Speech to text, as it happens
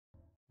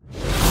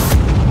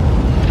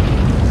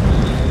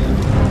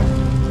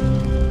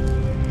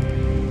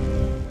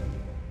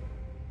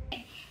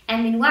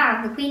And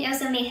meanwhile, the Queen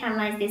also made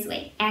headlines this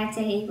week after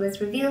it was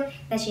revealed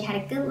that she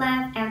had a good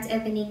laugh after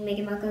opening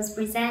Meghan Markle's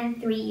present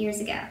 3 years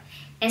ago.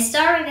 And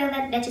Star revealed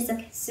that Duchess of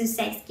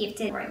Sussex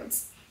gifted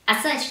royals.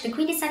 As such, the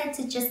Queen decided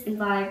to just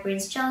invite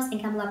Prince Charles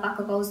and Camilla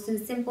Parker Bowles to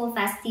simple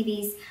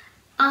festivities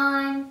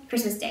on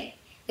Christmas Day.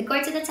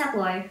 According to the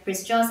tabloid,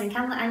 Prince Charles and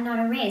Camilla are not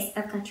at risk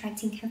of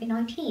contracting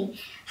COVID-19.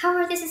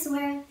 However, this is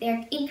where they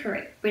are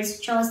incorrect. Prince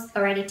Charles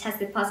already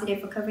tested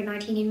positive for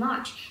COVID-19 in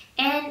March,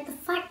 and the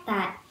fact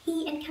that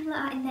he and Camilla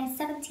are in their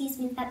 70s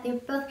means that they're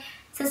both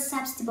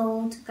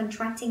susceptible to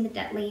contracting the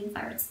deadly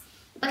virus.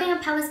 Buckingham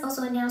Palace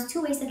also announced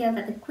 2 weeks ago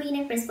that the Queen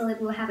and Prince Philip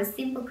will have a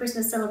simple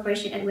Christmas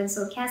celebration at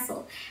Windsor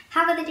Castle.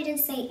 However, they didn't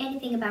say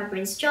anything about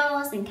Prince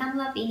Charles and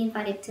Camilla being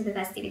invited to the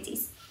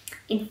festivities.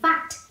 In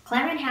fact,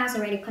 Clarendon House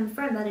already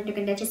confirmed that the Duke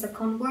and Duchess of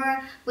Cornwall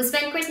will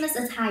spend Christmas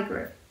at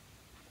Highgrove.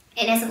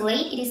 And as of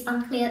late, it is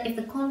unclear if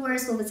the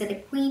Cornwalls will visit the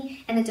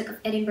Queen and the Duke of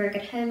Edinburgh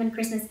at home on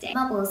Christmas Day.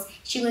 Bubbles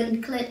she will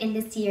include in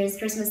this year's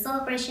Christmas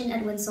celebration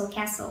at Windsor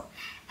Castle.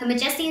 Her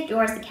Majesty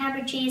adores the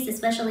Cambridges,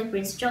 especially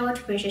Prince George,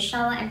 Princess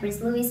Charlotte, and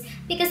Prince Louis,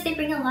 because they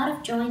bring a lot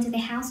of joy into the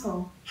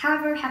household.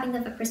 However, having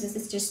them for Christmas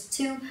is just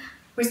too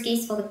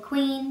risky for the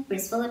Queen,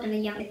 Prince Philip, and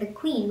the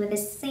Queen with the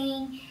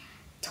same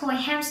toy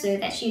hamster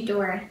that she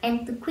adored,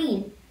 and the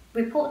Queen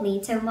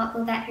reportedly told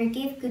Markle that her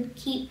gift could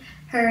keep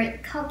her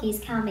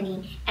corgis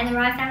company, and the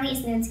royal family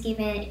is known to give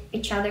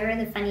each other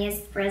the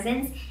funniest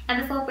presents.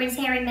 And before Prince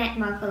Harry met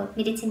Markle,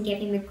 Middleton gave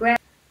him a growl.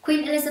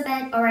 Queen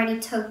Elizabeth already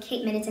told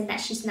Kate Middleton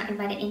that she's not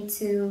invited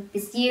into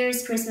this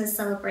year's Christmas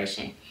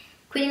celebration.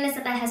 Queen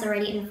Elizabeth has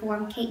already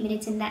informed Kate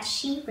Middleton that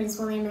she, Prince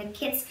William, and the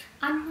kids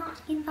are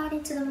not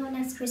invited to the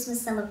monarch's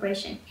Christmas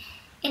celebration.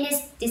 In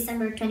its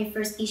December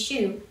 21st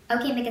issue,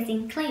 OK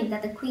Magazine claimed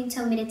that the Queen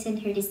told Middleton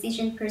her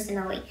decision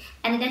personally,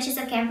 and the Duchess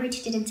of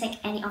Cambridge didn't take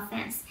any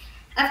offense.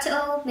 After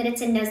all,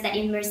 Middleton knows that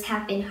it must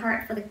have been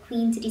hard for the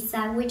Queen to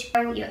decide which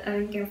role your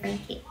own girlfriend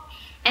Kate.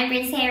 And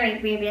Prince Harry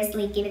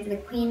previously gave it to the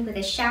Queen with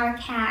a shower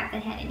cap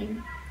that had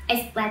an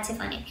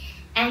expletive on it.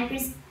 And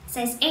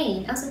Princess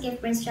Anne also gave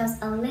Prince Charles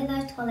a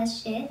leather toilet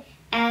sheet,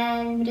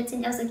 and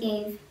Middleton also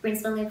gave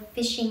Prince William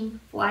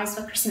fishing wires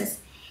for Christmas.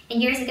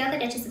 And years ago, the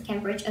Duchess of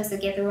Cambridge also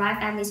gave the royal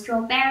family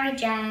strawberry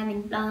jam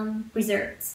and plum preserves.